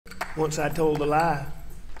Once I told a lie,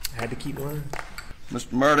 I had to keep lying. Mr.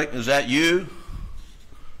 Murdaugh, is that you?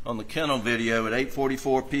 On the kennel video at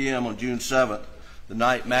 8:44 p.m. on June 7th, the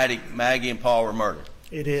night Maggie and Paul were murdered.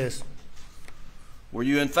 It is. Were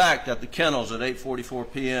you in fact at the kennels at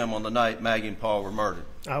 8:44 p.m. on the night Maggie and Paul were murdered?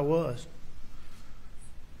 I was.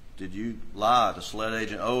 Did you lie to SLED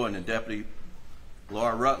Agent Owen and Deputy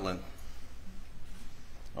Laura Rutland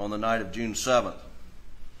on the night of June 7th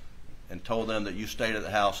and told them that you stayed at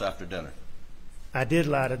the house after dinner? I did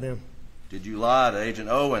lie to them. Did you lie to Agent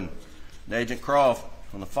Owen and Agent Croft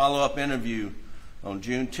on the follow-up interview on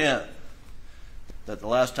June 10th that the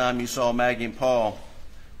last time you saw Maggie and Paul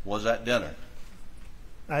was at dinner?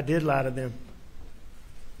 I did lie to them.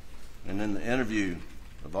 And in the interview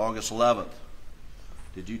of August 11th,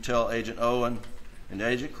 did you tell Agent Owen and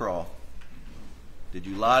Agent Croft, did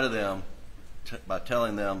you lie to them by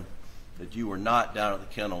telling them that you were not down at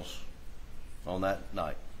the kennels on that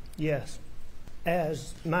night? Yes.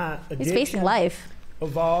 As my He's facing life.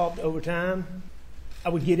 evolved over time, I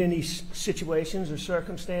would get in these situations or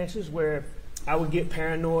circumstances where I would get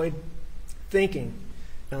paranoid thinking.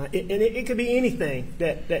 It could be anything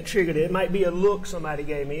that triggered it. It might be a look somebody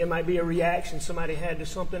gave me. It might be a reaction somebody had to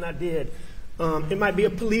something I did. It might be a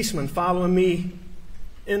policeman following me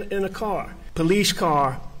in a car. Police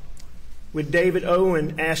car with David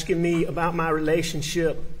Owen asking me about my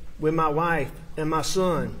relationship with my wife and my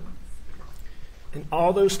son. And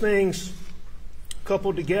all those things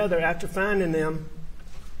coupled together after finding them,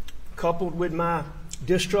 coupled with my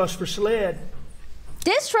distrust for SLED.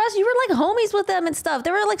 Distrust? You were like homies with them and stuff.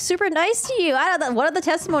 They were like super nice to you. I don't know. One of the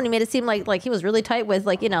testimony made it seem like he was really tight with,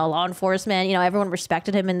 like, you know, law enforcement. You know, everyone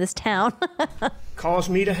respected him in this town. Caused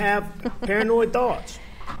me to have paranoid thoughts.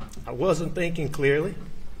 I wasn't thinking clearly.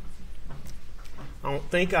 I don't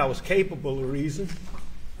think I was capable of reason.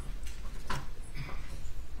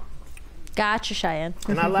 Gotcha, Cheyenne.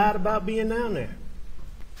 And I lied about being down there.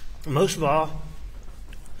 Most of all,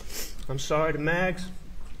 I'm sorry to Mags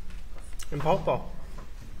and Pawpaw.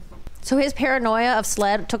 So his paranoia of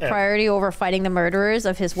SLED took priority over fighting the murderers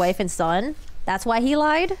of his wife and son? That's why he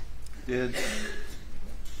lied? Did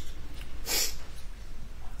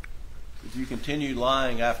you continue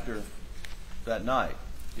lying after that night?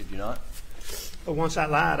 Did you not? But once I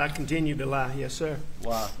lied, I continued to lie. Yes, sir.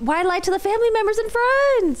 Why? Why lie to the family members and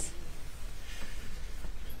friends?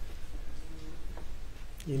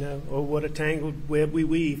 You know, oh, what a tangled web we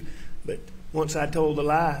weave. But once I told a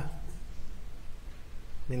lie,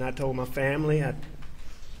 I told my family, I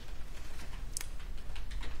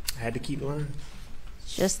had to keep lying.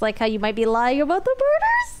 Just like how you might be lying about the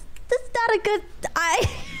murders? That's not a good...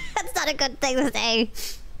 that's not a good thing to say.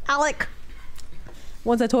 Alec.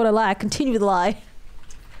 Once I told a lie, I continue to lie.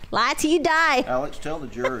 Lie till you die. Alex, tell the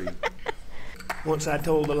jury. Once I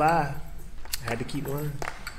told a lie, I had to keep lying.